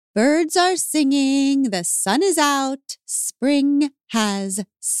Birds are singing, the sun is out, spring has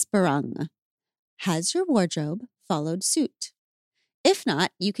sprung. Has your wardrobe followed suit? If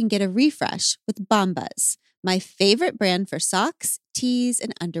not, you can get a refresh with Bombas, my favorite brand for socks, tees,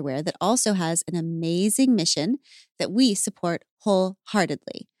 and underwear that also has an amazing mission that we support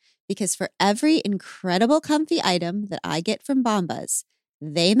wholeheartedly. Because for every incredible comfy item that I get from Bombas,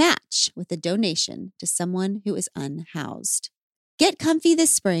 they match with a donation to someone who is unhoused. Get comfy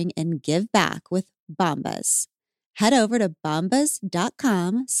this spring and give back with Bombas. Head over to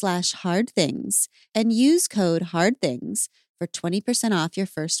bombas.com/hardthings and use code HARDTHINGS for 20% off your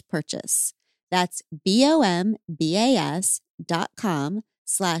first purchase. That's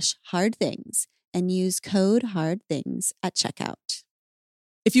bombas.com/hardthings and use code HARDTHINGS at checkout.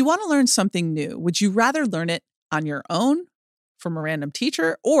 If you want to learn something new, would you rather learn it on your own, from a random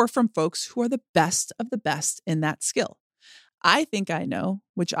teacher, or from folks who are the best of the best in that skill? I think I know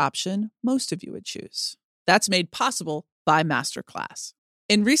which option most of you would choose. That's made possible by Masterclass.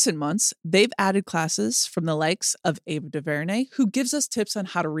 In recent months, they've added classes from the likes of Ava DuVernay, who gives us tips on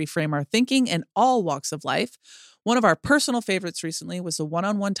how to reframe our thinking in all walks of life. One of our personal favorites recently was the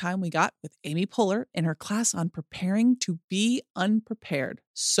one-on-one time we got with Amy Poehler in her class on preparing to be unprepared.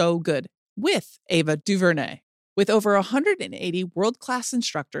 So good. With Ava DuVernay. With over 180 world-class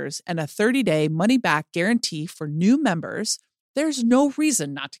instructors and a 30-day money-back guarantee for new members, there's no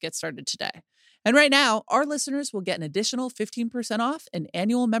reason not to get started today. And right now, our listeners will get an additional 15% off an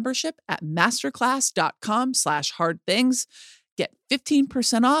annual membership at masterclass.com/hardthings. Get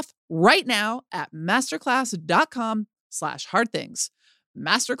 15% off right now at masterclass.com/hardthings.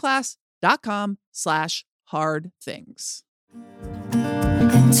 Masterclass.com/hardthings.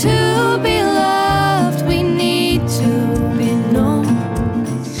 To be loved, we need to be known.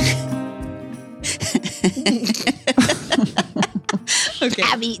 Okay.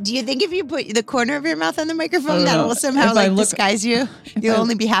 Abby, do you think if you put the corner of your mouth on the microphone, that will somehow disguise you? You'll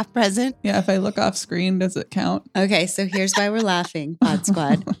only be half present? Yeah, if I look off screen, does it count? Okay, so here's why we're laughing, Pod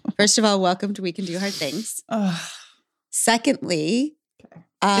Squad. First of all, welcome to We Can Do Hard Things. Secondly,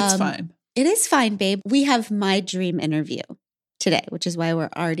 it's fine. It is fine, babe. We have my dream interview today, which is why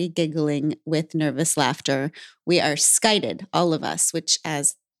we're already giggling with nervous laughter. We are skited, all of us, which,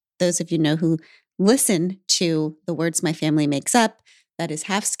 as those of you know who listen to the words my family makes up, that is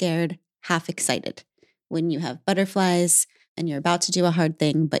half scared, half excited. When you have butterflies and you're about to do a hard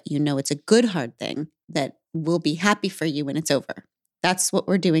thing, but you know it's a good hard thing that will be happy for you when it's over. That's what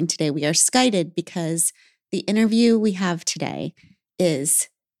we're doing today. We are skited because the interview we have today is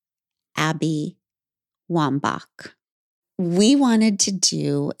Abby Wambach. We wanted to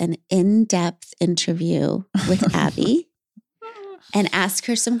do an in-depth interview with Abby and ask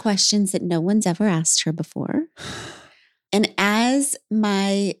her some questions that no one's ever asked her before. And as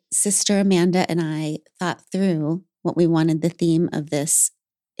my sister Amanda and I thought through what we wanted the theme of this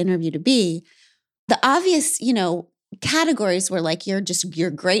interview to be, the obvious, categories were like your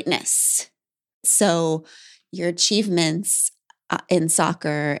greatness. So your achievements in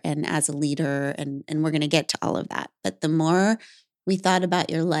soccer and as a leader, and we're going to get to all of that. But the more we thought about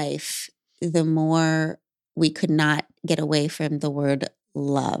your life, the more we could not get away from the word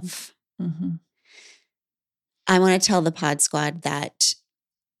love. Mm-hmm. I want to tell the Pod Squad that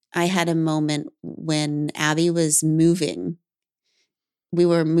I had a moment when Abby was moving. We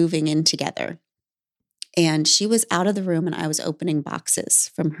were moving in together. And she was out of the room and I was opening boxes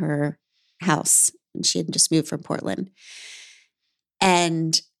from her house. And she had just moved from Portland.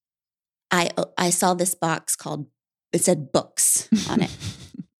 And I saw this box it said books on it.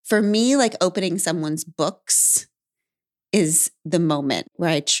 For me, like opening someone's books is the moment where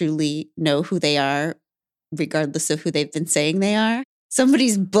I truly know who they are, regardless of who they've been saying they are.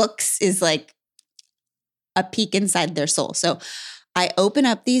 Somebody's books is like a peek inside their soul. So I open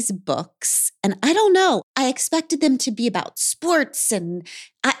up these books and I don't know, I expected them to be about sports and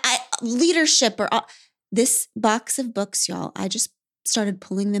leadership or this box of books, y'all. I just started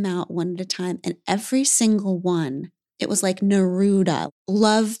pulling them out one at a time, and every single one, it was like Neruda,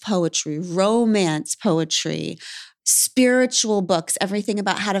 love poetry, romance poetry, spiritual books, everything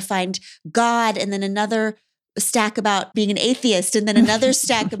about how to find God, and then another stack about being an atheist, and then another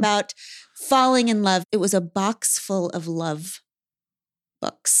stack about falling in love. It was a box full of love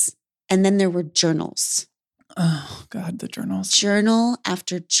books. And then there were journals. Oh, God, the journals. Journal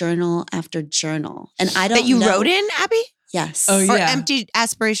after journal after journal. And I don't know. That you wrote in, Abby? Yes. Oh, yeah. Or empty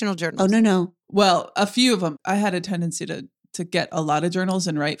aspirational journals? Oh, no. Well, a few of them. I had a tendency to to get a lot of journals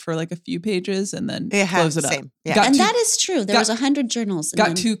and write for like a few pages and then close it up. Yeah. And that is true. There was 100 journals.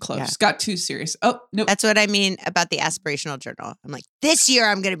 Got too close. Got too serious. Oh, no. That's what I mean about the aspirational journal. I'm like, this year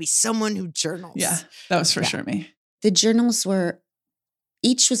I'm going to be someone who journals. Yeah, that was for sure me. The journals were,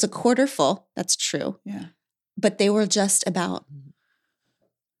 each was a quarter full. That's true. Yeah. But they were just about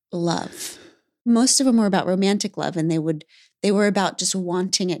love. Most of them were about romantic love, and they were about just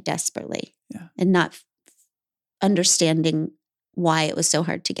wanting it desperately and not understanding why it was so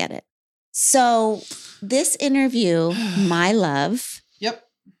hard to get it. So this interview, My Love,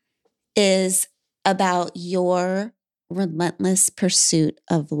 is about your relentless pursuit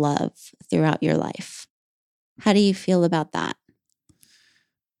of love throughout your life. How do you feel about that?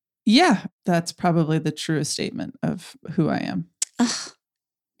 Yeah, that's probably the truest statement of who I am. Oh,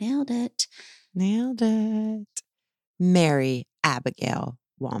 nailed it. Nailed it. Mary Abigail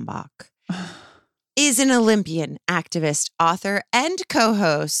Wambach is an Olympian, activist, author, and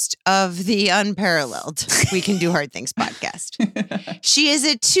co-host of the Unparalleled We Can Do Hard Things podcast. She is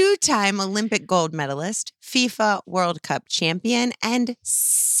a 2-time Olympic gold medalist, FIFA World Cup champion, and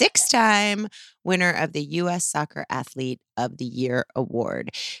 6-time winner of the U.S. Soccer Athlete of the Year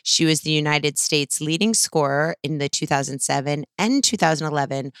award. She was the United States leading scorer in the 2007 and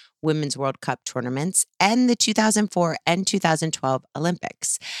 2011 Women's World Cup tournaments and the 2004 and 2012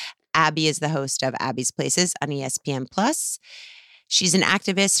 Olympics. Abby is the host of Abby's Places on ESPN+. She's an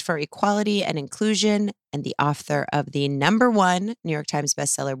activist for equality and inclusion and the author of the #1 New York Times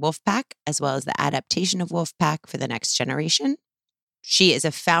bestseller Wolfpack, as well as the adaptation of Wolfpack for the Next Generation. She is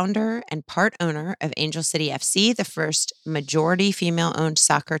a founder and part owner of Angel City FC, the first majority female-owned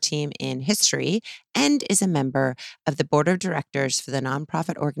soccer team in history, and is a member of the board of directors for the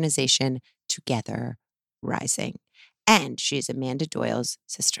nonprofit organization Together Rising. And she's Amanda Doyle's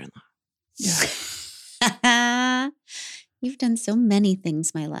sister-in-law. Yeah. You've done so many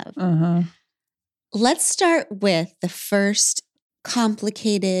things, my love. Uh-huh. Let's start with the first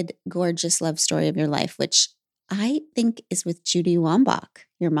complicated, gorgeous love story of your life, which I think is with Judy Wambach,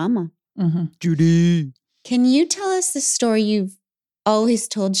 your mama. Mm-hmm. Judy. Can you tell us the story you've always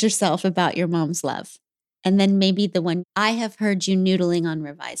told yourself about your mom's love? And then maybe the one I have heard you noodling on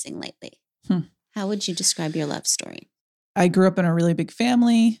revising lately. How would you describe your love story? I grew up in a really big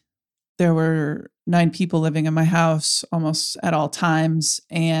family. There were 9 people living in my house almost at all times.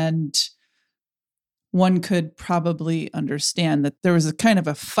 And one could probably understand that there was a kind of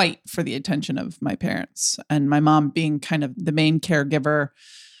a fight for the attention of my parents, and my mom being kind of the main caregiver,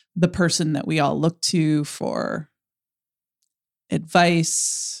 the person that we all looked to for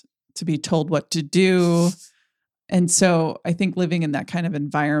advice, to be told what to do. And so I think living in that kind of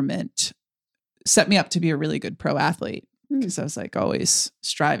environment set me up to be a really good pro athlete, because I was like always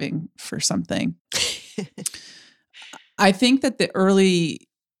striving for something. I think that the early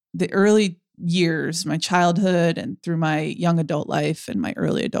years, my childhood and through my young adult life and my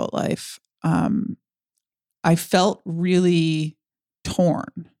early adult life, I felt really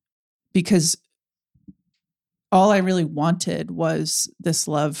torn, because all I really wanted was this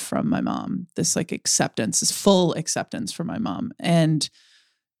love from my mom, this like acceptance, this full acceptance from my mom. And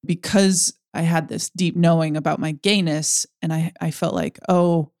because I had this deep knowing about my gayness, and I felt like,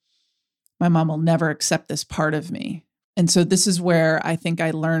 oh, my mom will never accept this part of me. And so this is where I think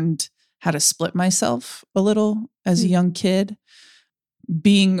I learned how to split myself a little as a young kid.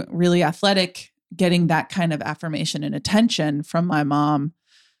 Being really athletic, getting that kind of affirmation and attention from my mom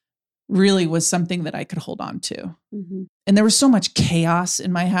really was something that I could hold on to. Mm-hmm. And there was so much chaos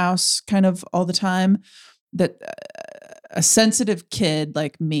in my house kind of all the time that a sensitive kid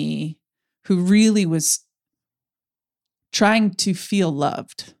like me, who really was trying to feel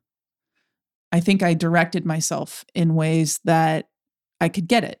loved, I think I directed myself in ways that I could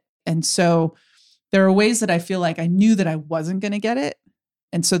get it. And so there are ways that I feel like I knew that I wasn't going to get it.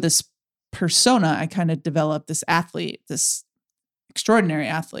 And so this persona I kind of developed, this athlete, this extraordinary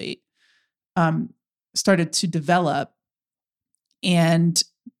athlete, started to develop. And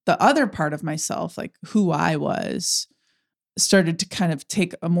the other part of myself, like who I was, started to kind of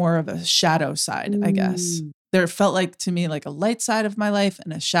take a more of a shadow side, I guess. There felt like to me like a light side of my life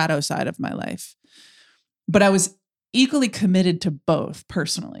and a shadow side of my life. But I was equally committed to both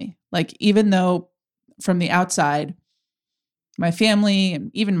personally. Like, even though from the outside, my family and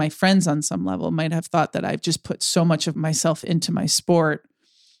even my friends on some level might have thought that I've just put so much of myself into my sport,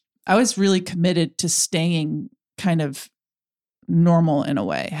 I was really committed to staying kind of normal in a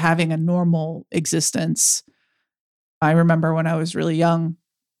way, having a normal existence. I remember when I was really young,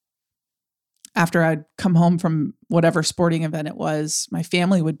 after I'd come home from whatever sporting event it was, my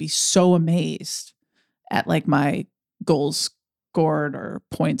family would be so amazed at like my goals scored or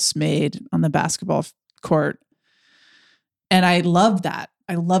points made on the basketball court. And I loved that.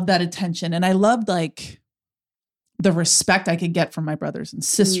 I loved that attention. And I loved like the respect I could get from my brothers and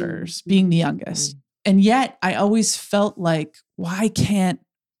sisters being the youngest. And yet I always felt like, why can't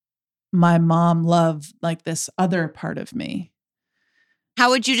my mom love like this other part of me? How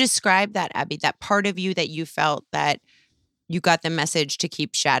would you describe that, Abby? That part of you that you felt that you got the message to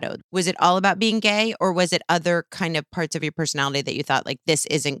keep shadowed? Was it all about being gay, or was it other kind of parts of your personality that you thought like, this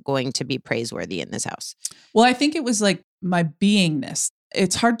isn't going to be praiseworthy in this house? Well, I think it was like my beingness.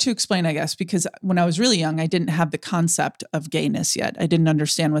 It's hard to explain, I guess, because when I was really young, I didn't have the concept of gayness yet. I didn't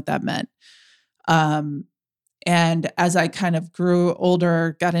understand what that meant. And as I kind of grew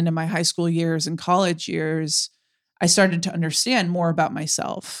older, got into my high school years and college years, I started to understand more about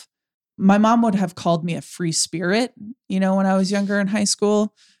myself. My mom would have called me a free spirit, you know, when I was younger in high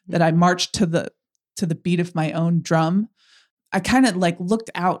school, that I marched to the beat of my own drum. I kind of like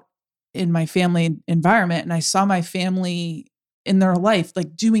looked out in my family environment and I saw my family in their life,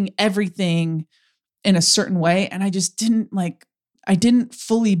 like doing everything in a certain way. And I just I didn't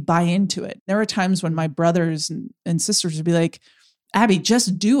fully buy into it. There were times when my brothers and sisters would be like, Abby,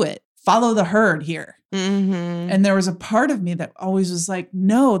 just do it. Follow the herd here. Mm-hmm. And there was a part of me that always was like,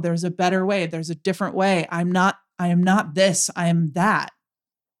 no, there's a better way. There's a different way. I am not this. I am that.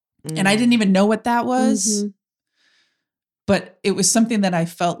 Mm-hmm. And I didn't even know what that was. Mm-hmm. But it was something that I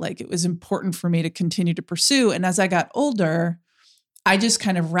felt like it was important for me to continue to pursue. And as I got older, I just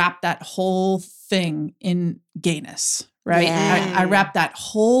kind of wrapped that whole thing in gayness, right? Yeah. I wrapped that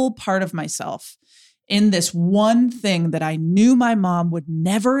whole part of myself in this one thing that I knew my mom would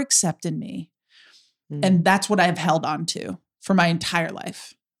never accept in me. And that's what I've held on to for my entire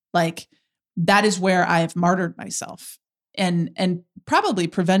life. Like, that is where I've martyred myself and probably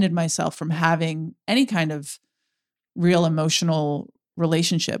prevented myself from having any kind of real emotional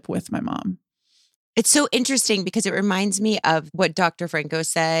relationship with my mom. It's so interesting because it reminds me of what Dr. Franco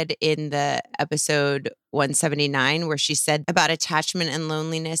said in the episode 179, where she said about attachment and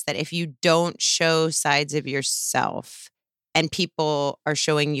loneliness, that if you don't show sides of yourself and people are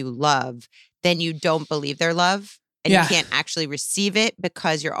showing you love, then you don't believe their love and you can't actually receive it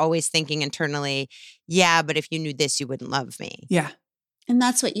because you're always thinking internally, yeah, but if you knew this, you wouldn't love me. Yeah. And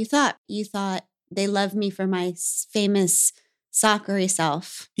that's what you thought. You thought they love me for my famous soccer-y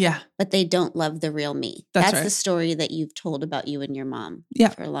self. Yeah. But they don't love the real me. That's That's right. the story that you've told about you and your mom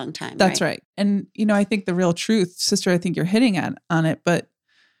for a long time. That's right. And, you know, I think the real truth, sister, I think you're hitting on it, but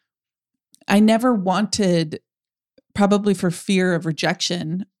I never wanted, probably for fear of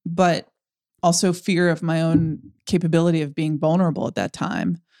rejection, but also fear of my own capability of being vulnerable at that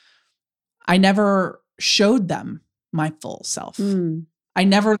time, I never showed them my full self. I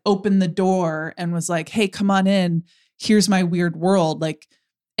never opened the door and was like, hey, come on in. Here's my weird world. Like,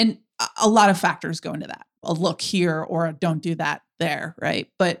 and a lot of factors go into that. A look here or a don't do that there. Right.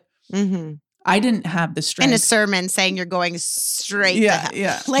 But I didn't have the strength. In a sermon saying you're going straight to hell.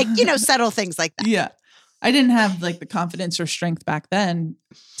 Yeah. Like, you know, subtle things like that. Yeah. I didn't have like the confidence or strength back then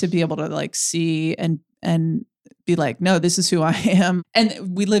to be able to like see and be like, no, this is who I am.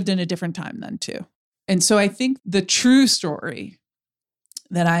 And we lived in a different time then too. And so I think the true story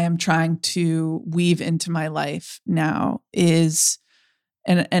that I am trying to weave into my life now is,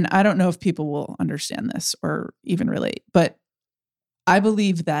 and I don't know if people will understand this or even relate, but I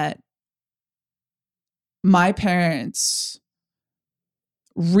believe that my parents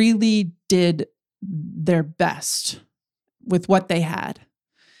really did their best with what they had,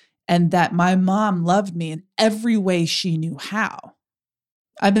 and that my mom loved me in every way she knew how.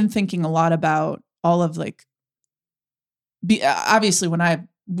 I've been thinking a lot about all of like, obviously when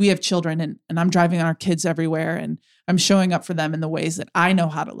we have children and I'm driving our kids everywhere and I'm showing up for them in the ways that I know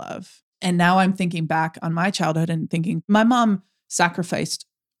how to love. And now I'm thinking back on my childhood and thinking my mom sacrificed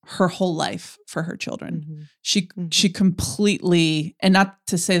her whole life for her children. She completely, and not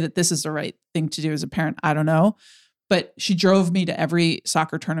to say that this is the right thing to do as a parent, I don't know, but she drove me to every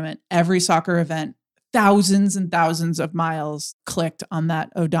soccer tournament, every soccer event, thousands and thousands of miles clicked on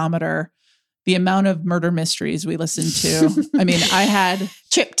that odometer. The amount of murder mysteries we listened to. I mean, I had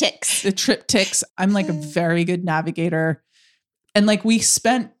the triptychs. I'm like a very good navigator. And like we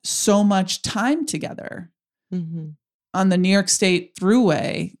spent so much time together on the New York State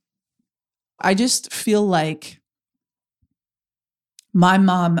Thruway. I just feel like my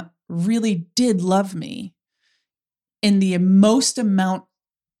mom really did love me in the most amount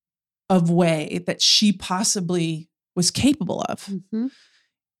of way that she possibly was capable of.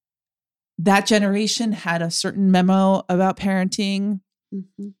 That generation had a certain memo about parenting.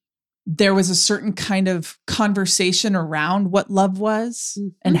 there was a certain kind of conversation around what love was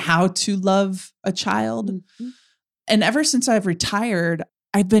and how to love a child. And ever since I've retired,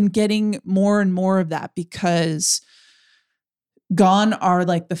 I've been getting more and more of that because gone are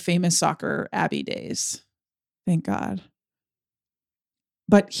like the famous soccer Abby days. Thank God.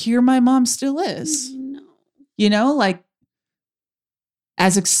 But here my mom still is. No. You know, like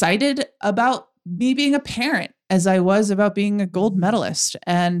as excited about me being a parent as I was about being a gold medalist,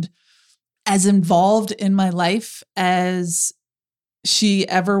 and as involved in my life as she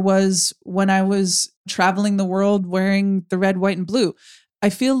ever was when I was traveling the world wearing the red, white, and blue. I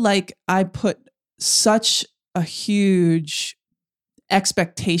feel like I put such a huge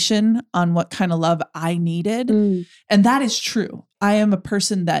expectation on what kind of love I needed. And that is true. I am a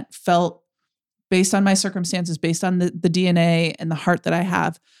person that felt, based on my circumstances, based on the DNA and the heart that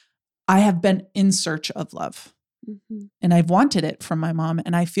I have been in search of love. And I've wanted it from my mom.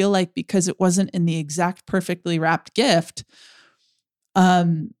 And I feel like because it wasn't in the exact perfectly wrapped gift,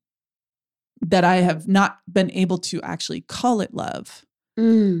 that I have not been able to actually call it love.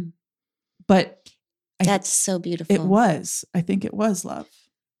 But that's so beautiful. It was. I think it was love.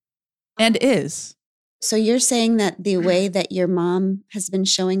 And is. So you're saying that the way that your mom has been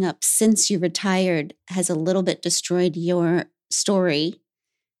showing up since you retired has a little bit destroyed your story,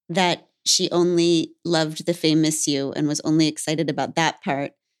 that she only loved the famous you and was only excited about that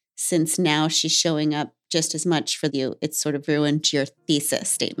part, since now she's showing up just as much for you. It's sort of ruined your thesis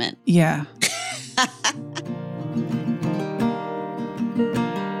statement. Yeah.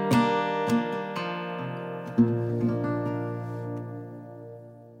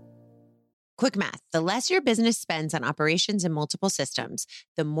 Quick math. The less your business spends on operations and multiple systems,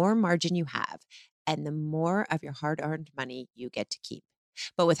 the more margin you have and the more of your hard-earned money you get to keep.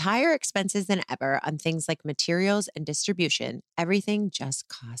 But with higher expenses than ever on things like materials and distribution, everything just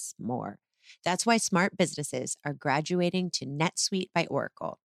costs more. That's why smart businesses are graduating to NetSuite by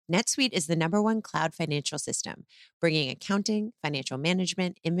Oracle. NetSuite is the #1 cloud financial system, bringing accounting, financial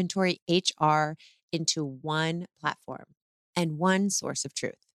management, inventory, HR into one platform and one source of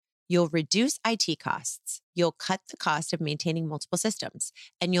truth. You'll reduce IT costs, you'll cut the cost of maintaining multiple systems,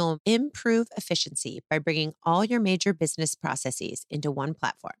 and you'll improve efficiency by bringing all your major business processes into one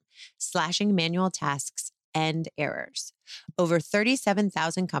platform, slashing manual tasks and errors. Over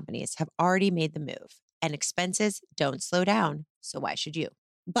 37,000 companies have already made the move, and expenses don't slow down, so why should you?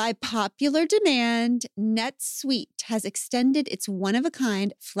 By popular demand, NetSuite has extended its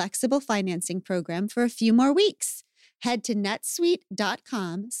one-of-a-kind flexible financing program for a few more weeks. Head to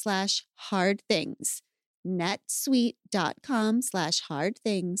netsuite.com/hardthings.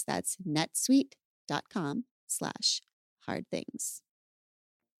 netsuite.com/hardthings. That's netsuite.com/hardthings.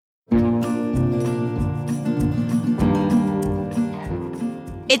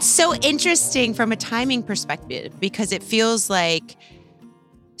 It's so interesting from a timing perspective because it feels like,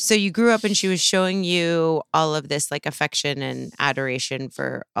 so you grew up and she was showing you all of this like affection and adoration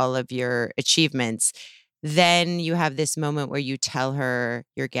for all of your achievements. Then you have this moment where you tell her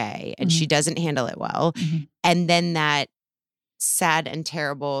you're gay and she doesn't handle it well. And then that sad and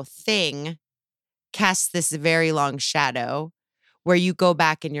terrible thing casts this very long shadow where you go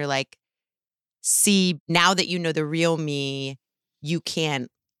back and you're like, see, now that you know the real me, you can't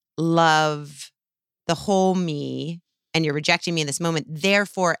love the whole me and you're rejecting me in this moment.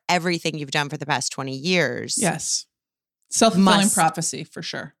 Therefore, everything you've done for the past 20 years. Yes. Self-fulfilling prophecy for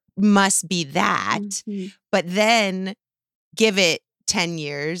sure. Must be that. But then give it 10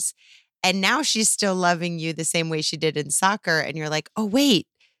 years and now she's still loving you the same way she did in soccer. And you're like, oh, wait,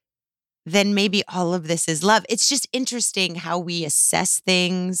 then maybe all of this is love. It's just interesting how we assess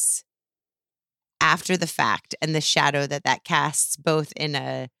things after the fact and the shadow that casts, both in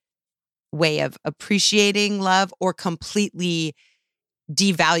a way of appreciating love or completely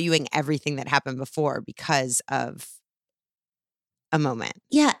devaluing everything that happened before because of a moment.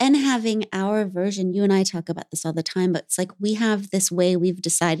 Yeah. And having our version, you and I talk about this all the time, but it's like we have this way we've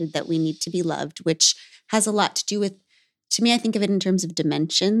decided that we need to be loved, which has a lot to do with, to me, I think of it in terms of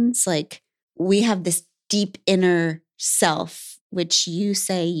dimensions. Like we have this deep inner self, which you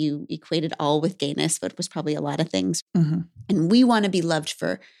say you equated all with gayness, but was probably a lot of things. And we want to be loved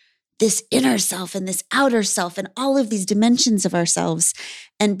for this inner self and this outer self and all of these dimensions of ourselves.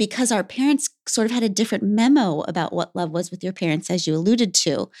 And because our parents sort of had a different memo about what love was with your parents, as you alluded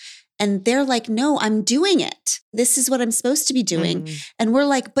to, and they're like, no, I'm doing it. This is what I'm supposed to be doing. And we're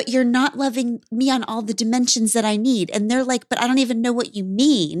like, but you're not loving me on all the dimensions that I need. And they're like, but I don't even know what you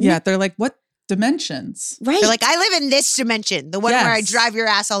mean. Yeah. They're like, what dimensions. Right. They're like, I live in this dimension, the one where I Yes. drive your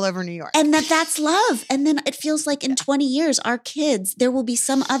ass all over New York. And that's love. And then it feels like in 20 years, our kids, there will be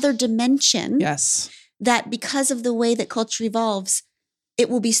some other dimension Yes. that because of the way that culture evolves, it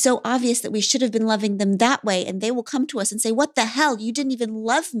will be so obvious that we should have been loving them that way. And they will come to us and say, what the hell? You didn't even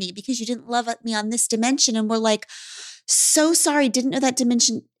love me because you didn't love me on this dimension. And we're like, so sorry, didn't know that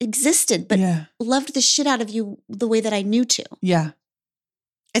dimension existed, but yeah. loved the shit out of you the way that I knew to. Yeah.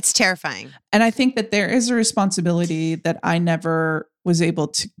 It's terrifying. And I think that there is a responsibility that I never was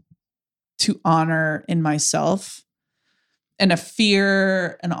able to honor in myself, and a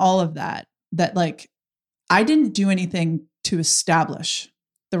fear and all of that like I didn't do anything to establish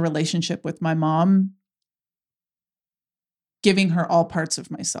the relationship with my mom, giving her all parts of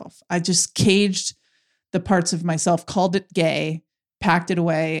myself. I just caged the parts of myself, called it gay, packed it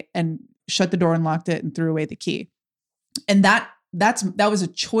away, and shut the door and locked it and threw away the key. And that was a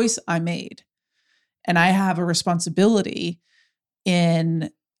choice I made. And I have a responsibility in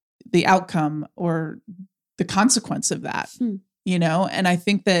the outcome or the consequence of that, you know? And I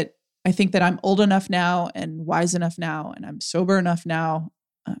think that I'm old enough now and wise enough now, and I'm sober enough now.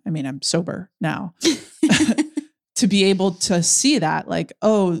 I'm sober now to be able to see that, like,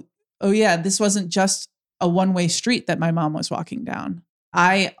 oh yeah, this wasn't just a one-way street that my mom was walking down.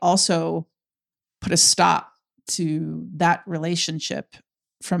 I also put a stop to that relationship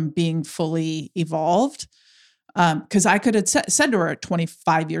from being fully evolved. Because I could have said to her at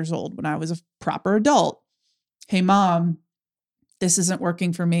 25 years old, when I was a proper adult, hey, Mom, this isn't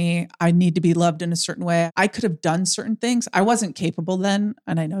working for me. I need to be loved in a certain way. I could have done certain things. I wasn't capable then,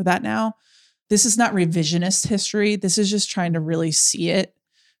 and I know that now. This is not revisionist history. This is just trying to really see it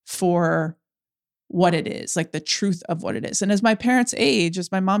for what it is, like the truth of what it is. And as my parents age,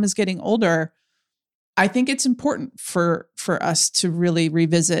 as my mom is getting older, I think it's important for us to really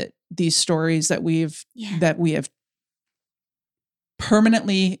revisit these stories that we have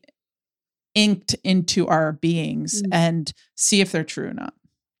permanently inked into our beings and see if they're true or not.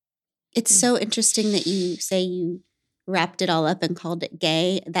 It's so interesting that you say you wrapped it all up and called it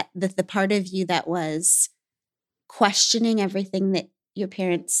gay, that the part of you that was questioning everything that your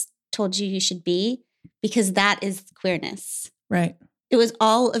parents told you should be, because that is queerness. Right. It was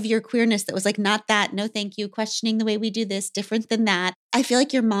all of your queerness that was like, not that, no thank you, questioning the way we do this, different than that. I feel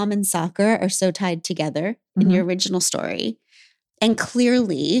like your mom and soccer are so tied together in your original story. And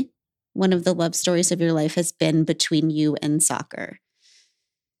clearly, one of the love stories of your life has been between you and soccer.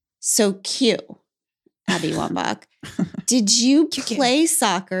 So Q, Abby Wambach, did you play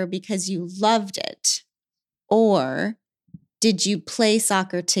soccer because you loved it? Or did you play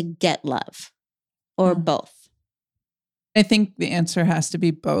soccer to get love? Or both? I think the answer has to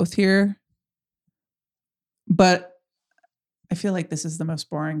be both here. But I feel like this is the most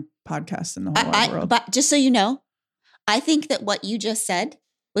boring podcast in the whole wide world. But just so you know, I think that what you just said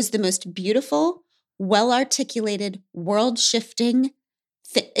was the most beautiful, well-articulated, world-shifting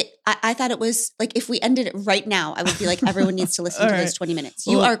I thought it was like, if we ended it right now, I would be like, everyone needs to listen to those 20 minutes.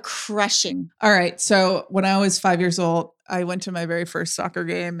 You are crushing. All right. So when I was 5 years old, I went to my very first soccer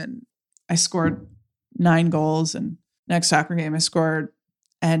game and I scored 9 goals. And next soccer game I scored,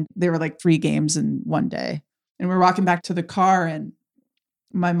 and they were like 3 games in one day. And we're walking back to the car and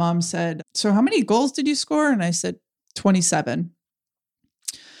my mom said, so how many goals did you score? And I said, 27.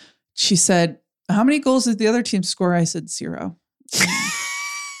 She said, how many goals did the other team score? I said, 0.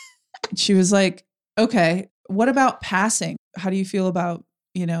 She was like, okay, what about passing? How do you feel about,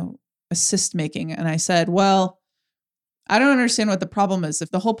 assist making? And I said, well, I don't understand what the problem is.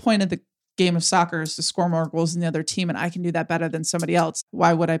 If the whole point of the game of soccer is to score more goals than the other team and I can do that better than somebody else,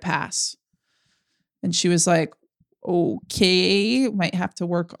 why would I pass? And she was like, okay, might have to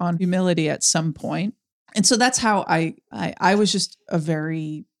work on humility at some point. And so that's how I was just a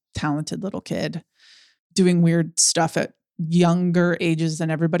very talented little kid doing weird stuff at younger ages than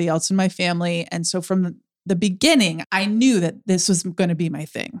everybody else in my family. And so from the beginning, I knew that this was going to be my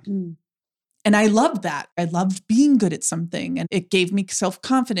thing. And I loved that. I loved being good at something, and it gave me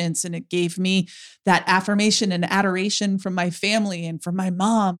self-confidence, and it gave me that affirmation and adoration from my family and from my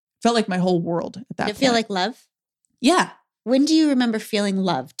mom. Felt like my whole world at that point. Did it feel like love? Yeah. When do you remember feeling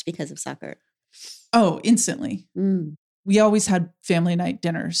loved because of soccer? Oh, instantly. We always had family night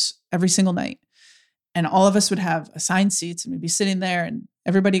dinners every single night. And all of us would have assigned seats and we'd be sitting there and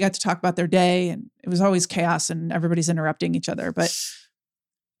everybody got to talk about their day. And it was always chaos and everybody's interrupting each other. But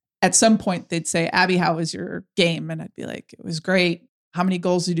at some point they'd say, Abby, how was your game? And I'd be like, it was great. How many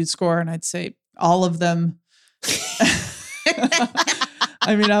goals did you score? And I'd say, all of them.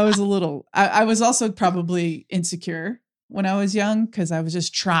 I mean, I was also probably insecure when I was young because I was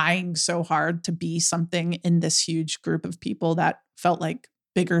just trying so hard to be something in this huge group of people that felt like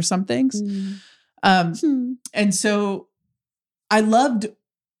bigger somethings. And so I loved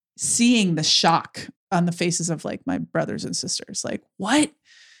seeing the shock on the faces of like my brothers and sisters, like, what?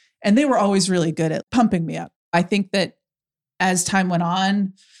 And they were always really good at pumping me up. I think that as time went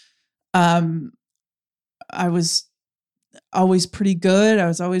on, I was always pretty good. I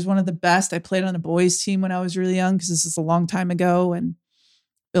was always one of the best. I played on the boys team when I was really young because this is a long time ago, and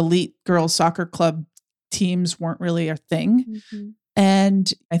elite girls soccer club teams weren't really a thing.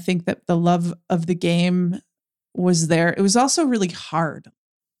 And I think that the love of the game was there. It was also really hard.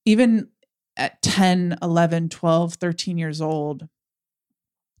 Even at 10, 11, 12, 13 years old,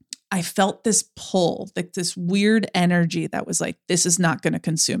 I felt this pull, like this weird energy that was like, this is not going to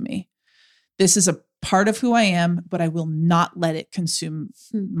consume me. This is a part of who I am, but I will not let it consume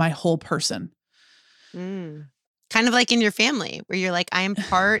my whole person. Kind of like in your family where you're like, I am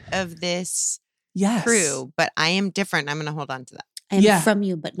part of this crew, but I am different. I'm going to hold on to that. I am from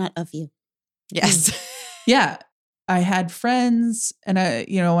you, but not of you. Yes. Yeah. I had friends, and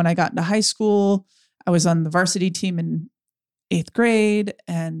when I got into high school, I was on the varsity team in 8th grade,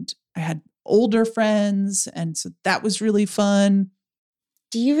 and I had older friends. And so that was really fun.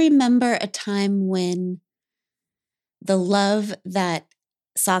 Do you remember a time when the love that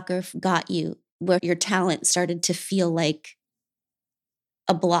soccer got you, where your talent started to feel like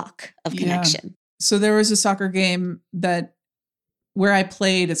a block of connection? So there was a soccer game where I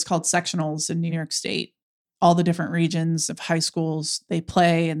played. It's called sectionals in New York State. All the different regions of high schools, they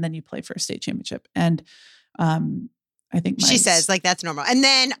play, and then you play for a state championship. And I think she says like that's normal. And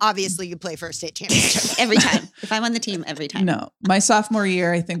then obviously you play for a state championship every time. If I'm on the team, every time. No, my sophomore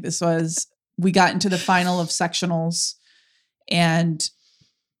year, I think we got into the final of sectionals, and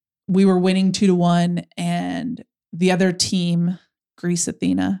we were winning 2-1. And the other team, Greece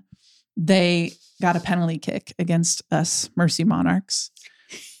Athena, they got a penalty kick against us, Mercy Monarchs.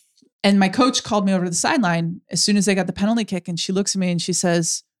 And my coach called me over to the sideline as soon as they got the penalty kick. And she looks at me and she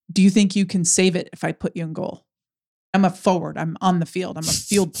says, do you think you can save it if I put you in goal? I'm a forward. I'm on the field. I'm a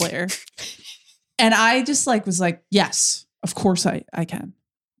field player. And I just was like, yes, of course I can.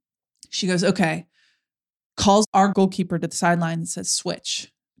 She goes, okay. Calls our goalkeeper to the sideline and says,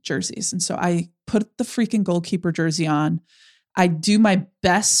 switch jerseys. And so I put the freaking goalkeeper jersey on. I do my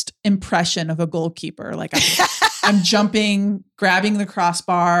best impression of a goalkeeper. Like I'm jumping, grabbing the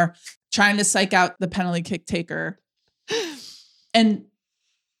crossbar, trying to psych out the penalty kick taker. And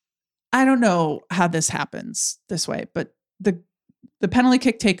I don't know how this happens this way, but the penalty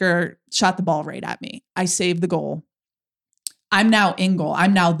kick taker shot the ball right at me. I saved the goal. I'm now in goal.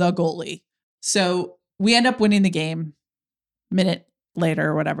 I'm now the goalie. So we end up winning the game minute later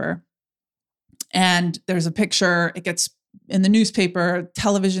or whatever. And there's a picture. It gets in the newspaper,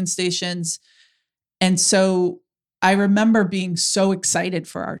 television stations. And so I remember being so excited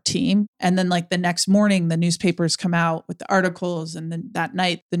for our team. And then the next morning, the newspapers come out with the articles. And then that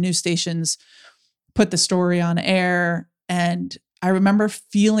night, the news stations put the story on air. And I remember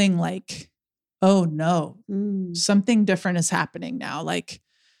feeling like, oh no, something different is happening now.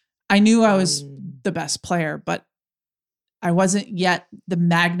 I knew I was the best player, but I wasn't yet the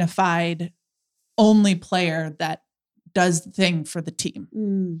magnified only player that does the thing for the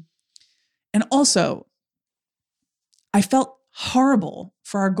team. And also, I felt horrible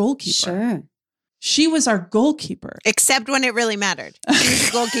for our goalkeeper. Sure. She was our goalkeeper. Except when it really mattered. She was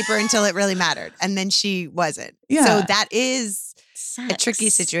the goalkeeper until it really mattered. And then she wasn't. Yeah. So that is a tricky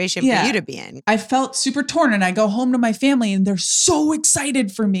situation for you to be in. I felt super torn, and I go home to my family and they're so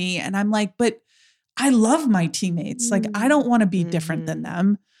excited for me. And I'm like, but I love my teammates. I don't want to be different than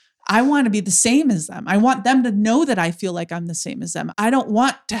them. I want to be the same as them. I want them to know that I feel like I'm the same as them. I don't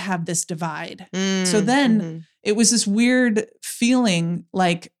want to have this divide. So then it was this weird feeling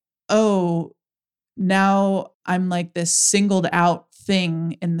like, oh, now I'm like this singled out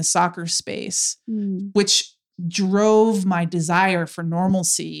thing in the soccer space, which drove my desire for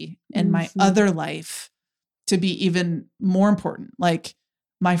normalcy in my other life to be even more important. Like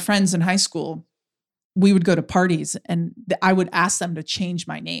my friends in high school, we would go to parties and I would ask them to change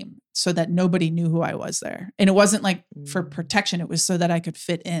my name so that nobody knew who I was there. And it wasn't for protection. It was so that I could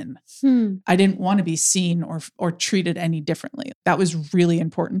fit in. I didn't want to be seen or treated any differently. That was really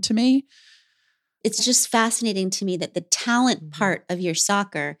important to me. It's just fascinating to me that the talent part of your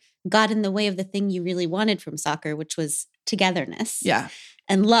soccer got in the way of the thing you really wanted from soccer, which was togetherness. Yeah.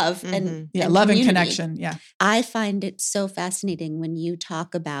 And love and love community. And connection. Yeah. I find it so fascinating when you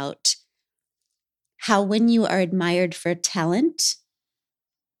talk about how when you are admired for talent,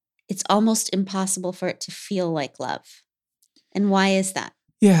 it's almost impossible for it to feel like love. And why is that?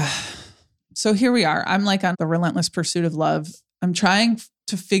 Yeah. So here we are. I'm like on the relentless pursuit of love. I'm trying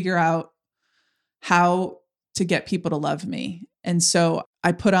to figure out how to get people to love me. And so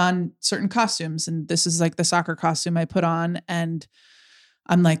I put on certain costumes, and this is like the soccer costume I put on, and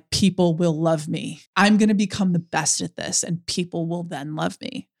I'm like, people will love me. I'm going to become the best at this, and people will then love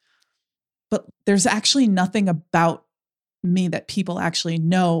me. But there's actually nothing about me that people actually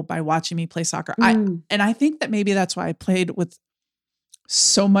know by watching me play soccer. And I think that maybe that's why I played with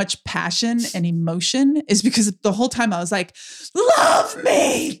so much passion and emotion, is because the whole time I was like, love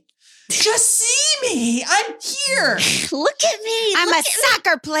me. Just see me. I'm here. Look at me. I'm Look a at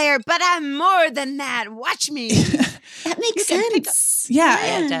soccer player, but I'm more than that. Watch me. That makes sense.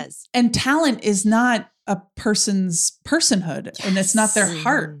 Yeah, it does. And talent is not a person's personhood, and it's not their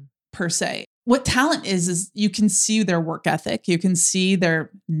heart per se. What talent is you can see their work ethic, you can see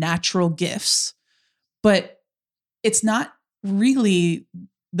their natural gifts, but it's not really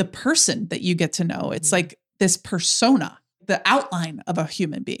the person that you get to know. It's like this persona, the outline of a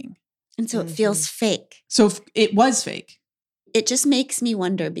human being. And so it feels fake. So it was fake. It just makes me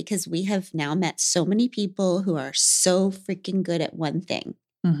wonder, because we have now met so many people who are so freaking good at one thing.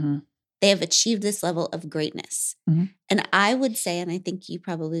 Mm-hmm. They have achieved this level of greatness. Mm-hmm. And I would say, and I think you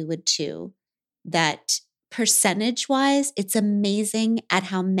probably would too, that percentage-wise, it's amazing at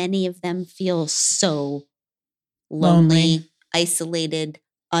how many of them feel so lonely, isolated,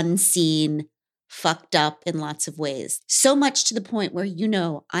 unseen, fucked up in lots of ways. So much to the point where,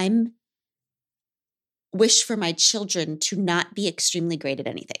 I'm wish for my children to not be extremely great at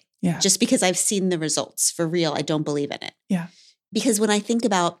anything. Yeah. Just because I've seen the results. For real, I don't believe in it. Yeah. Because when I think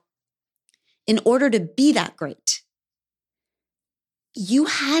about, in order to be that great, you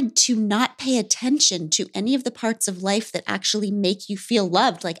had to not pay attention to any of the parts of life that actually make you feel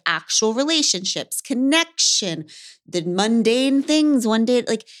loved, like actual relationships, connection, the mundane things one day.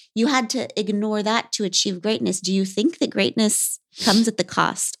 Like, you had to ignore that to achieve greatness. Do you think that greatness comes at the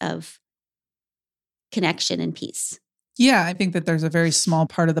cost of connection and peace? Yeah, I think that there's a very small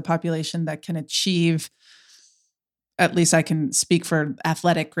part of the population that can achieve, at least I can speak for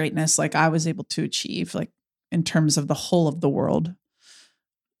athletic greatness, like I was able to achieve, like in terms of the whole of the world.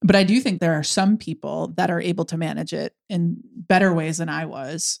 But I do think there are some people that are able to manage it in better ways than I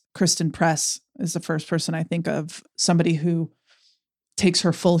was. Kristen Press is the first person I think of, somebody who takes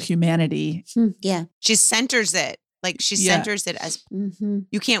her full humanity. Yeah. She centers it. Like she centers it as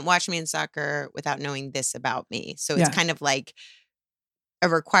you can't watch me in soccer without knowing this about me. So it's kind of like a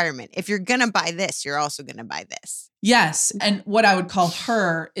requirement. If you're going to buy this, you're also going to buy this. Yes. And what I would call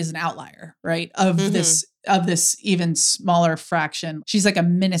her is an outlier, right? Of this even smaller fraction. She's like a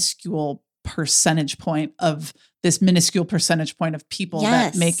minuscule percentage point of this minuscule percentage point of people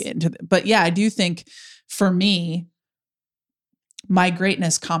that make it into but yeah, I do think for me, my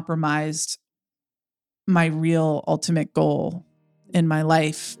greatness compromised my real ultimate goal in my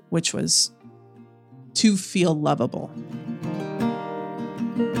life, which was to feel lovable.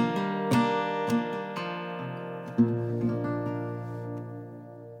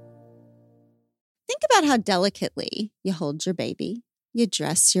 Think about how delicately you hold your baby, you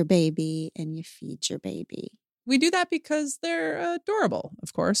dress your baby, and you feed your baby. We do that because they're adorable,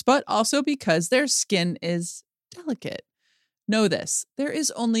 of course, but also because their skin is delicate. Know this, there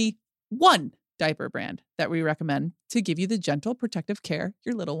is only one diaper brand that we recommend to give you the gentle protective care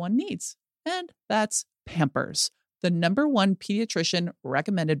your little one needs. And that's Pampers, the #1 pediatrician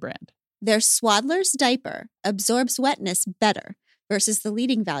recommended brand. Their Swaddler's diaper absorbs wetness better versus the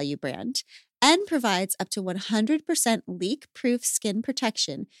leading value brand and provides up to 100% leak-proof skin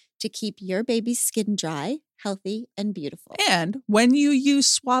protection to keep your baby's skin dry, healthy, and beautiful. And when you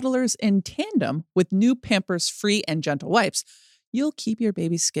use Swaddlers in tandem with new Pampers Free and Gentle wipes, you'll keep your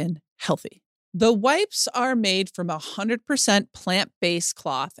baby's skin healthy. The wipes are made from 100% plant-based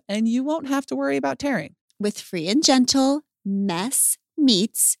cloth, and you won't have to worry about tearing. With Free and Gentle, mess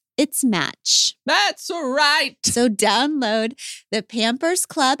meets its match. That's right. So download the Pampers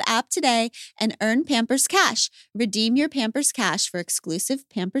Club app today and earn Pampers Cash. Redeem your Pampers Cash for exclusive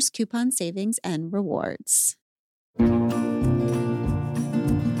Pampers coupon savings and rewards.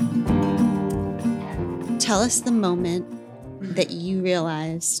 Tell us the moment that you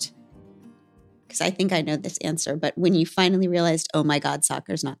realized, because I think I know this answer, but when you finally realized, oh my God,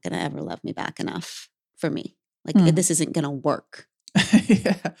 soccer's not going to ever love me back enough for me. Like this isn't going to work.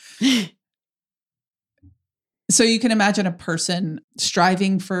 Yeah. So you can imagine a person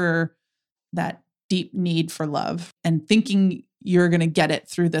striving for that deep need for love and thinking you're going to get it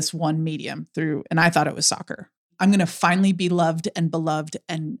through this one medium and I thought it was soccer. I'm going to finally be loved and beloved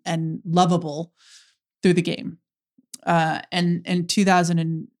and lovable through the game. And in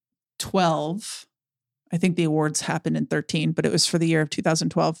 2012, I think the awards happened in 13, but it was for the year of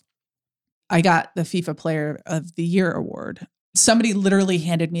 2012. I got the FIFA Player of the Year award. Somebody literally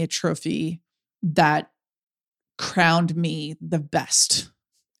handed me a trophy that crowned me the best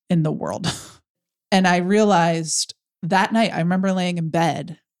in the world. And I realized that night, I remember laying in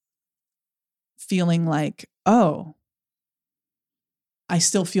bed feeling like, oh, I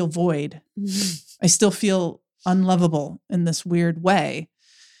still feel void. I still feel unlovable in this weird way.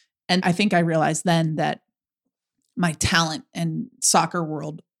 And I think I realized then that my talent in soccer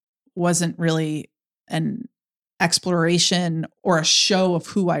world wasn't really an exploration or a show of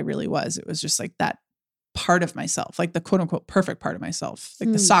who I really was. It was just like that part of myself, like the quote unquote perfect part of myself,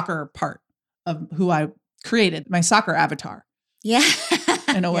 like the soccer part of who I created, my soccer avatar. Yeah.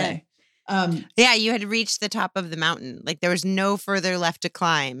 In a way. Yeah, you had reached the top of the mountain. Like there was no further left to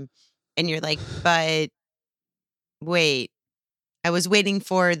climb. And you're like, but wait, I was waiting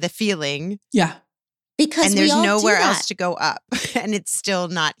for the feeling. Yeah. Because and there's we all nowhere do that. else to go up. And it's still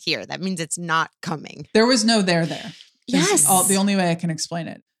not here. That means it's not coming. There was no there. Yes. The only way I can explain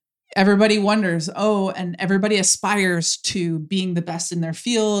it. Everybody wonders, and everybody aspires to being the best in their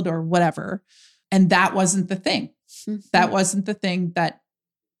field or whatever. And that wasn't the thing. Mm-hmm. That wasn't the thing that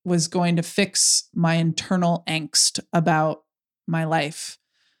was going to fix my internal angst about my life.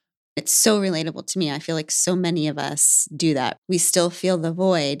 It's so relatable to me. I feel like so many of us do that. We still feel the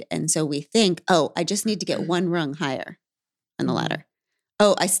void. And so we think, oh, I just need to get one rung higher on the ladder.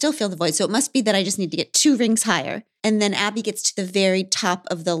 Oh, I still feel the void. So it must be that I just need to get 2 rings higher. And then Abby gets to the very top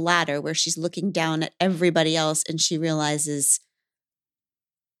of the ladder where she's looking down at everybody else and she realizes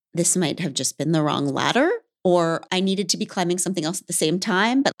this might have just been the wrong ladder, or I needed to be climbing something else at the same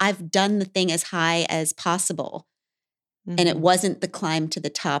time, but I've done the thing as high as possible. Mm-hmm. And it wasn't the climb to the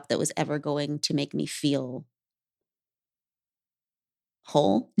top that was ever going to make me feel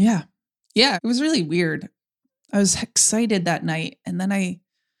whole. Yeah. Yeah. It was really weird. I was excited that night. And then I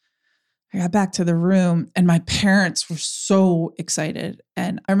got back to the room and my parents were so excited.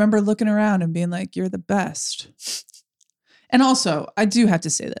 And I remember looking around and being like, you're the best. And also, I do have to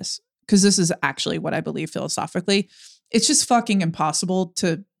say this, because this is actually what I believe philosophically. It's just fucking impossible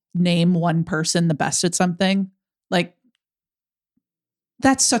to name one person the best at something. Like,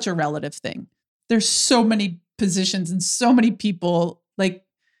 that's such a relative thing. There's so many positions and so many people. Like,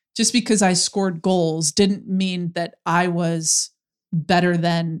 just because I scored goals didn't mean that I was better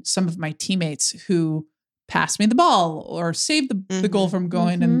than some of my teammates who passed me the ball or saved the goal from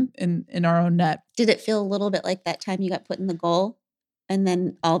going in our own net. Did it feel a little bit like that time you got put in the goal and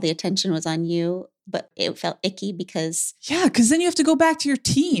then all the attention was on you, but it felt icky because... Yeah, because then you have to go back to your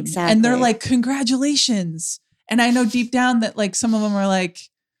team. Exactly. And they're like, congratulations. And I know deep down that like some of them are like,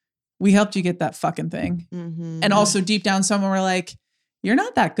 we helped you get that fucking thing. Mm-hmm. And also deep down, some were like, you're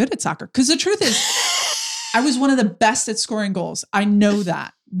not that good at soccer. Because the truth is, I was one of the best at scoring goals. I know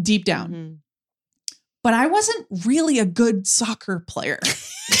that deep down. Mm-hmm. But I wasn't really a good soccer player.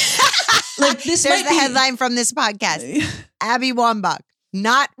 Like this There's the headline from this podcast. Abby Wambach,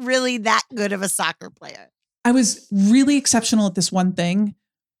 not really that good of a soccer player. I was really exceptional at this one thing.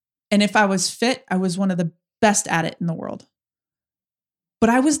 And if I was fit, I was one of the best at it in the world.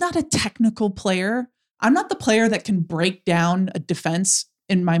 But I was not a technical player. I'm not the player that can break down a defense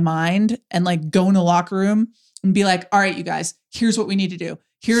in my mind and like go in the locker room and be like, all right, you guys, here's what we need to do.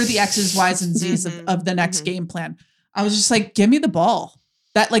 Here are the X's, Y's, and Z's of the next game plan. I was just like, give me the ball.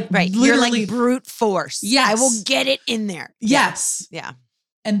 That like, right. You're like brute force. Yes. I will get it in there. Yes. Yeah.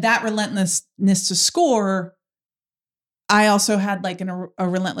 And that relentlessness to score, I also had like a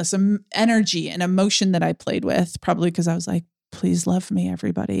relentless energy and emotion that I played with, probably because I was like, please love me,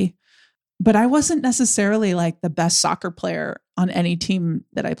 everybody. But I wasn't necessarily like the best soccer player on any team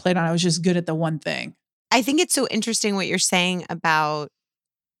that I played on. I was just good at the one thing. I think it's so interesting what you're saying about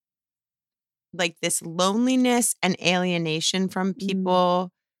like this loneliness and alienation from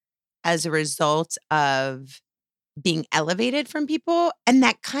people as a result of being elevated from people. And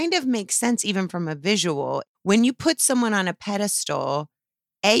that kind of makes sense even from a visual. When you put someone on a pedestal,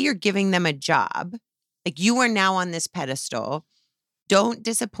 you're giving them a job. Like you are now on this pedestal. Don't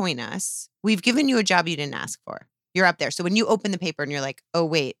disappoint us. We've given you a job you didn't ask for. You're up there. So when you open the paper and you're like, oh,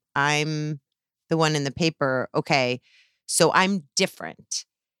 wait, I'm the one in the paper. Okay, so I'm different.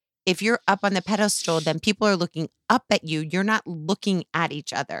 If you're up on the pedestal, then people are looking up at you. You're not looking at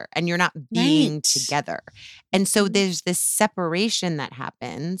each other and you're not being together. And so there's this separation that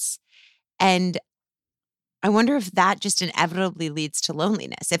happens. And I wonder if that just inevitably leads to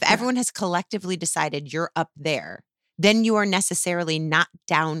loneliness. If everyone has collectively decided you're up there, then you are necessarily not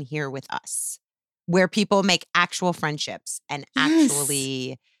down here with us. where people make actual friendships and Yes.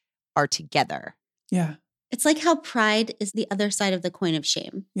 actually are together. Yeah. It's like how pride is the other side of the coin of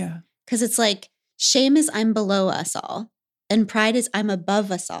shame. Yeah. Because it's like shame is I'm below us all, and pride is I'm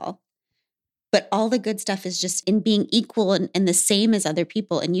above us all. But all the good stuff is just in being equal and the same as other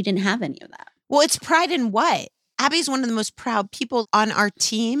people. And you didn't have any of that. Well, it's pride in what? Abby's one of the most proud people on our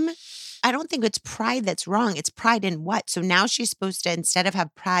team. I don't think it's pride that's wrong. It's pride in what? So now she's supposed to, instead of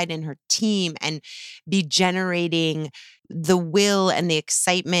have pride in her team and be generating the will and the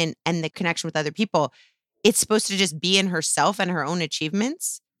excitement and the connection with other people, it's supposed to just be in herself and her own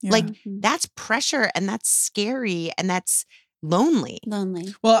achievements. Yeah. Like Mhm. that's pressure and that's scary and that's lonely.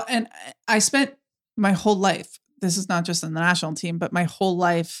 Lonely. Well, and I spent my whole life, this is not just in the national team, but my whole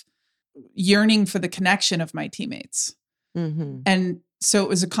life yearning for the connection of my teammates. Mm-hmm. And so it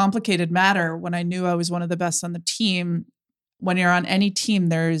was a complicated matter when I knew I was one of the best on the team. When you're on any team,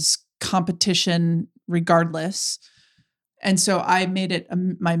 there's competition regardless. And so I made it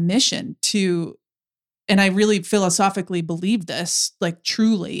my mission to, and I really philosophically believed this, like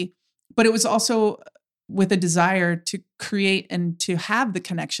truly, but it was also with a desire to create and to have the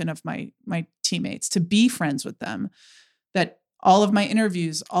connection of my teammates, to be friends with them, that all of my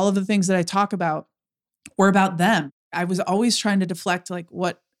interviews, all of the things that I talk about were about them. I was always trying to deflect like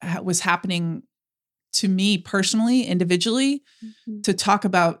what was happening to me personally, individually, Mhm. to talk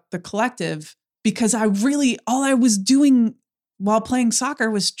about the collective, because all I was doing while playing soccer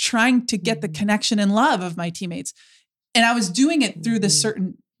was trying to get the connection and love of my teammates. And I was doing it through this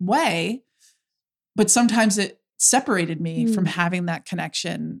certain way, but sometimes it separated me from having that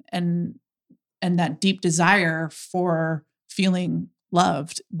connection and that deep desire for feeling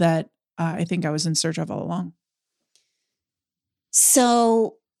loved that I think I was in search of all along.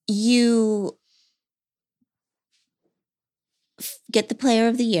 So you get the player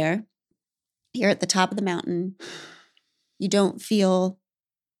of the year. You're at the top of the mountain. You don't feel,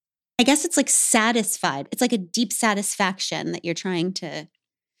 I guess it's like satisfied. It's like a deep satisfaction that you're trying to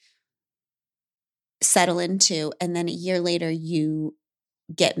settle into. And then a year later, you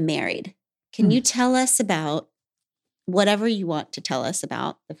get married. Can you tell us about whatever you want to tell us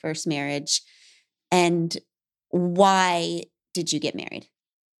about the first marriage and why did you get married?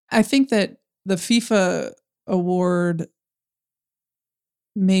 I think that the FIFA award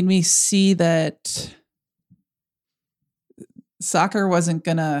made me see that soccer wasn't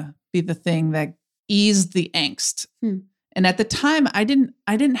going to be the thing that eased the angst. And at the time, I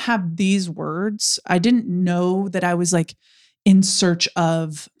didn't have these words. I didn't know that I was like in search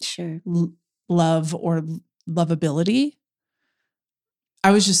of Sure. love or lovability.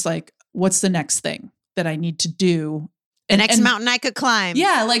 I was just like, what's the next thing that I need to do? The next mountain I could climb.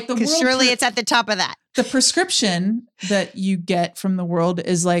 Yeah, like the world. Because surely it's at the top of that. The prescription that you get from the world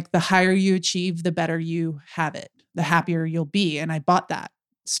is like the higher you achieve, the better you have it, the happier you'll be. And I bought that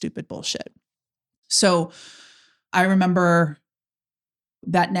stupid bullshit. So I remember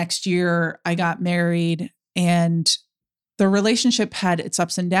that next year I got married, and the relationship had its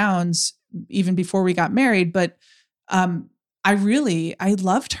ups and downs even before we got married. But I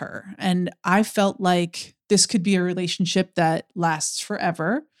loved her, and I felt like this could be a relationship that lasts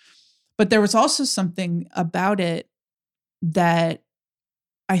forever. But there was also something about it that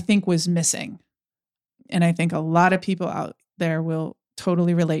I think was missing. And I think a lot of people out there will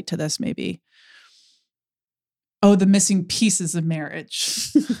totally relate to this maybe. Oh, the missing pieces of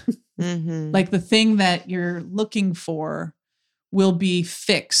marriage. Like the thing that you're looking for will be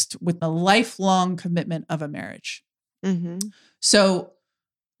fixed with the lifelong commitment of a marriage. So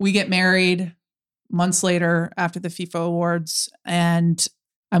we get married months later after the FIFA awards, and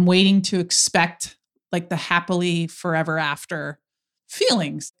I'm waiting to expect like the happily forever after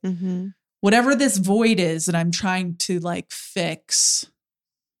feelings. Whatever this void is that I'm trying to like fix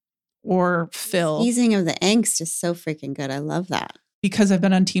or fill. Easing of the angst is so freaking good. I love that. Because I've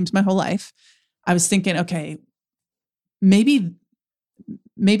been on teams my whole life, I was thinking, okay, maybe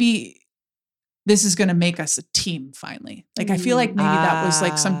this is going to make us a team finally. Like, I feel like maybe that was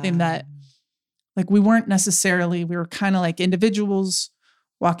like something that like we were kind of like individuals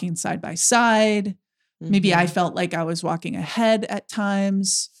walking side by side. Maybe I felt like I was walking ahead at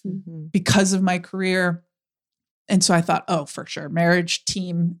times because of my career. And so I thought, oh, for sure, marriage,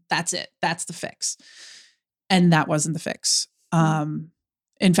 team, that's it. That's the fix. And that wasn't the fix.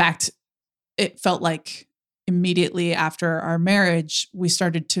 In fact, it felt like immediately after our marriage, we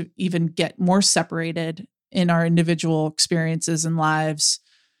started to even get more separated in our individual experiences and lives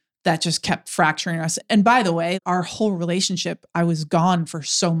that just kept fracturing us. And by the way, our whole relationship, I was gone for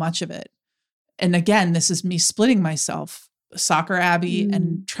so much of it. And again, this is me splitting myself soccer Abby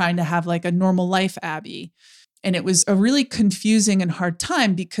and trying to have like a normal life Abby. And it was a really confusing and hard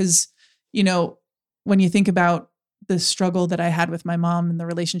time because, you know, when you think about the struggle that I had with my mom and the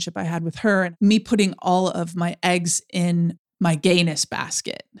relationship I had with her, and me putting all of my eggs in my gayness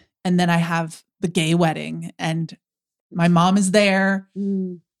basket. And then I have the gay wedding and my mom is there.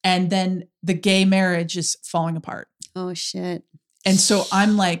 And then the gay marriage is falling apart. Oh, shit. And so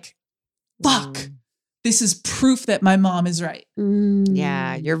I'm like, fuck, this is proof that my mom is right.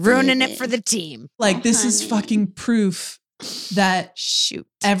 Yeah, you're ruining it for the team. Like, this is fucking proof that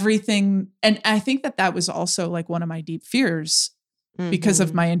everything. And I think that was also like one of my deep fears because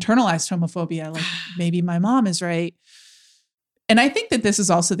of my internalized homophobia. Like, maybe my mom is right. And I think that this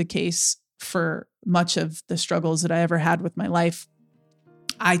is also the case for much of the struggles that I ever had with my life.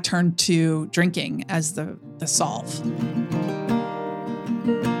 I turned to drinking as the solve.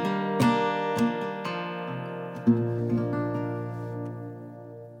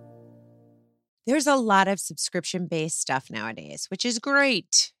 There's a lot of subscription-based stuff nowadays, which is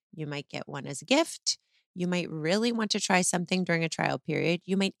great. You might get one as a gift. You might really want to try something during a trial period.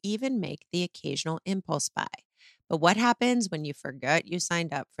 You might even make the occasional impulse buy. But what happens when you forget you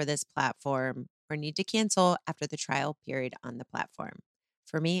signed up for this platform or need to cancel after the trial period on the platform?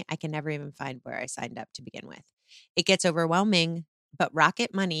 For me, I can never even find where I signed up to begin with. It gets overwhelming, but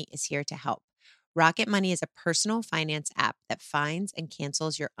Rocket Money is here to help. Rocket Money is a personal finance app that finds and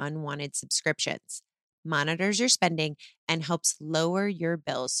cancels your unwanted subscriptions, monitors your spending, and helps lower your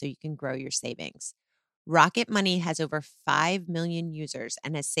bills so you can grow your savings. Rocket Money has over 5 million users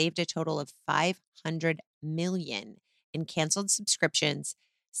and has saved a total of $500 million in canceled subscriptions,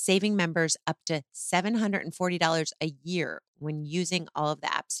 saving members up to $740 a year when using all of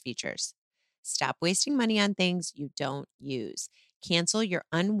the app's features. Stop wasting money on things you don't use. Cancel your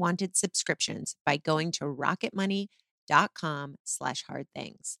unwanted subscriptions by going to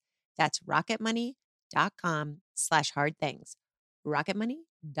rocketmoney.com/hardthings. That's rocketmoney.com/hardthings.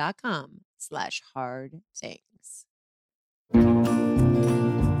 rocketmoney.com/hardthings.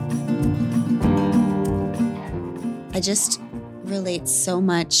 I just relate so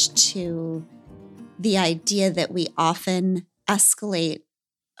much to the idea that we often escalate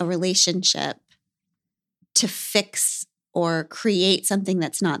a relationship to fix or create something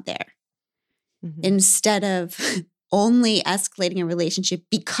that's not there, instead of only escalating a relationship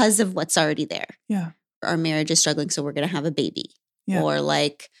because of what's already there. Yeah. Our marriage is struggling, so we're going to have a baby. Yeah. Or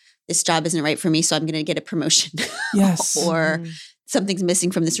like, this job isn't right for me, so I'm going to get a promotion. Yes. Or something's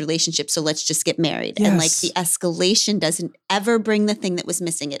missing from this relationship, so let's just get married. Yes. And like, the escalation doesn't ever bring the thing that was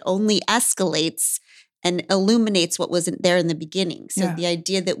missing. It only escalates and illuminates what wasn't there in the beginning. So the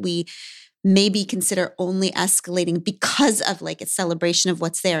idea that we maybe consider only escalating because of like a celebration of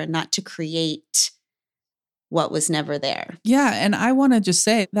what's there and not to create what was never there. Yeah. And I want to just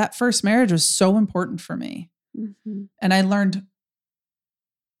say that first marriage was so important for me. And I learned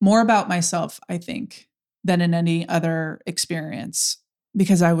more about myself, I think, than in any other experience,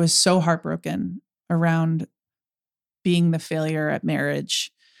 because I was so heartbroken around being the failure at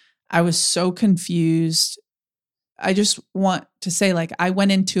marriage. I was so confused. I just want to say, like, I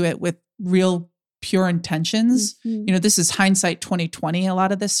went into it with real pure intentions. You know, this is hindsight 2020, a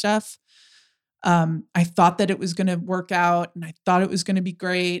lot of this stuff. I thought that it was going to work out and I thought it was going to be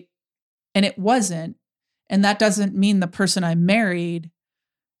great, and it wasn't. And that doesn't mean the person I married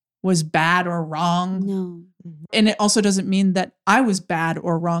was bad or wrong. No. And it also doesn't mean that I was bad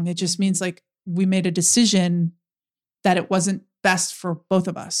or wrong. It just means like we made a decision that it wasn't best for both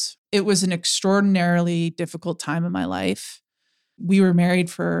of us. It was an extraordinarily difficult time in my life. We were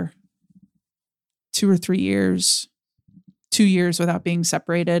married for 2 or 3 years, 2 years without being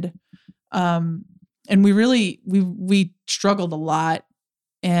separated. And we struggled a lot.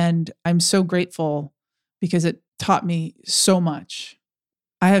 And I'm so grateful because it taught me so much.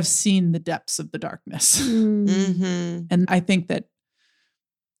 I have seen the depths of the darkness. And I think that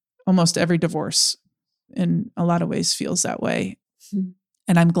almost every divorce in a lot of ways feels that way.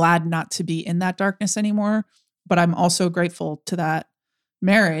 And I'm glad not to be in that darkness anymore. But I'm also grateful to that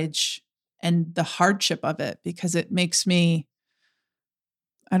marriage and the hardship of it, because it makes me,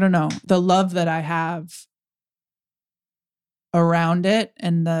 I don't know, the love that I have around it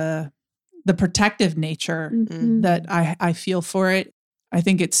and the protective nature that I feel for it. I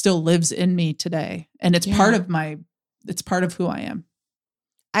think it still lives in me today. And it's part of it's part of who I am.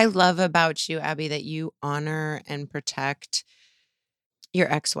 I love about you, Abby, that you honor and protect your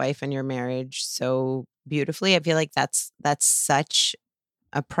ex-wife and your marriage so beautifully. I feel like that's such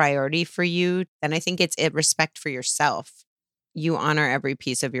a priority for you. And I think it's respect for yourself you honor every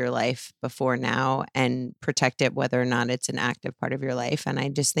piece of your life before now and protect it, whether or not it's an active part of your life. And I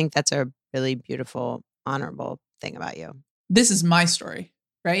just think that's a really beautiful, honorable thing about you. This is my story,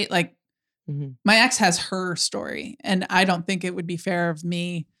 right? Like my ex has her story, and I don't think it would be fair of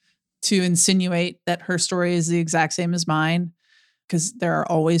me to insinuate that her story is the exact same as mine, because there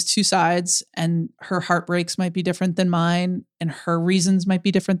are always two sides, and her heartbreaks might be different than mine, and her reasons might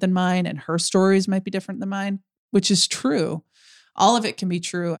be different than mine, and her stories might be different than mine, which is true. All of it can be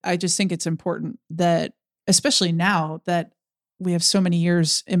true. I just think it's important that, especially now that we have so many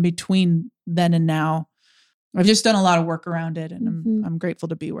years in between then and now, I've just done a lot of work around it, and I'm grateful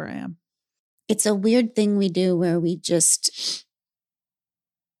to be where I am. It's a weird thing we do where we just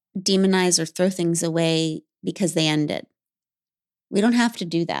demonize or throw things away because they ended. We don't have to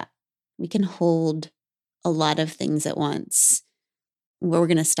do that. We can hold a lot of things at once. We're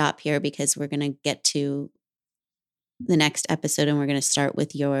going to stop here because we're going to get to the next episode, and we're going to start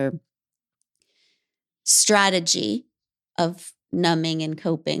with your strategy of numbing and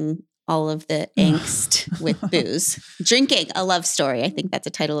coping all of the angst with booze. Drinking, a love story. I think that's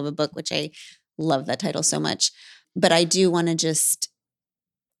a title of a book, which I love that title so much. But I do want to just,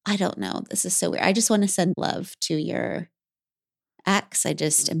 I don't know, this is so weird. I just want to send love to your ex. I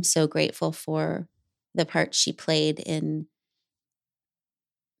just am so grateful for the part she played in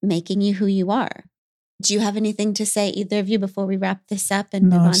making you who you are. Do you have anything to say, either of you, before we wrap this up and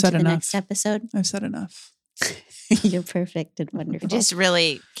move on to the next episode? I've said enough. You're perfect and wonderful. I just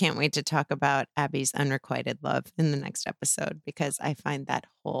really can't wait to talk about Abby's unrequited love in the next episode, because I find that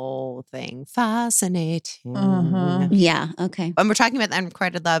whole thing fascinating. Yeah, okay. And we're talking about the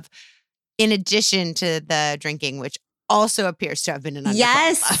unrequited love in addition to the drinking, which also appears to have been an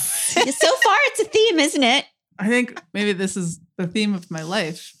unrequited love. So far, it's a theme, isn't it? I think maybe this is the theme of my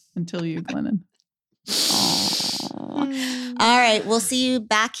life until you, Glennon. All right, we'll see you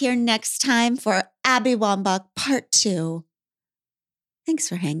back here next time for Abby Wambach Part 2. Thanks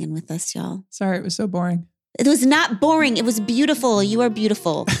for hanging with us, y'all. Sorry, it was so boring. It was not boring. It was beautiful. You are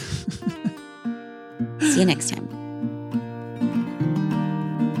beautiful. See you next time.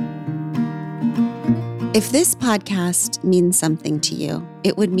 If this podcast means something to you,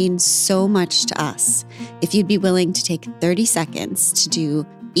 it would mean so much to us if you'd be willing to take 30 seconds to do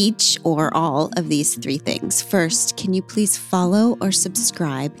each or all of these three things. First, can you please follow or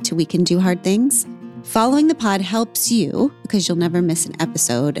subscribe to We Can Do Hard Things? Following the pod helps you because you'll never miss an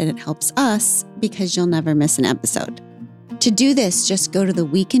episode, and it helps us because you'll never miss an episode. To do this, just go to the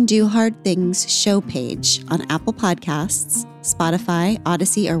We Can Do Hard Things show page on Apple Podcasts, Spotify,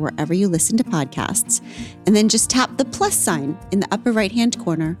 Odyssey, or wherever you listen to podcasts, and then just tap the plus sign in the upper right-hand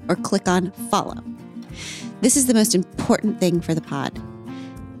corner or click on follow. This is the most important thing for the pod.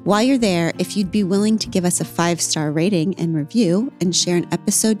 While you're there, if you'd be willing to give us a 5-star rating and review and share an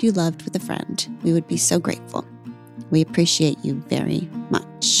episode you loved with a friend, we would be so grateful. We appreciate you very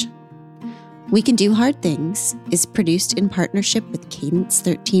much. We Can Do Hard Things is produced in partnership with Cadence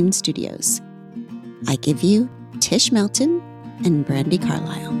 13 Studios. I give you Tish Melton and Brandy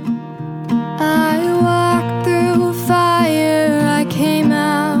Carlisle. I walked through fire, I came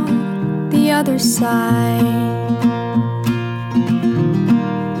out the other side.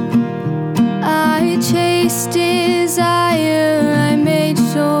 I chased desire, I made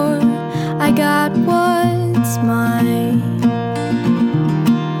sure I got what's mine.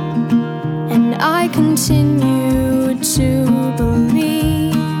 And I continue to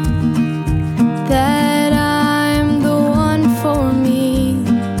believe that I'm the one for me.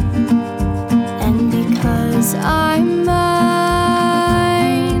 And because I'm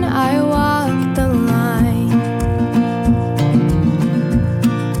mine, I walk the line.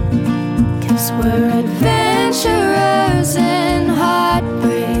 'Cause we're adventurers and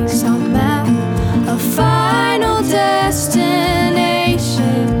heartbreaks on map, a final destination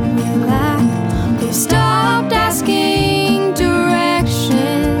we lack. We've stopped asking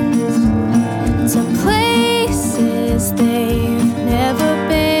directions to places they've never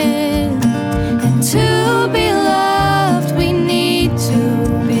been. And to be loved, we need to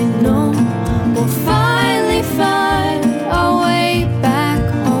be known. We'll finally find our way back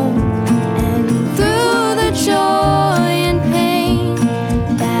home. And through the joy and pain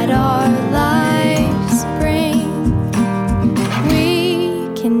that our lives bring, we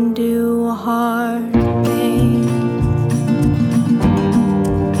can do hard things.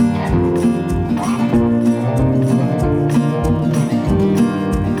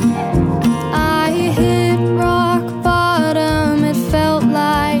 I hit rock bottom, it felt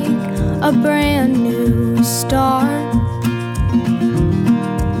like a brand new start.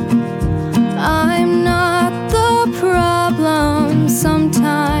 I'm not the problem,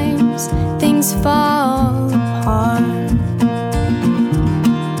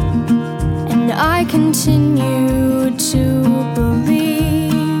 continue.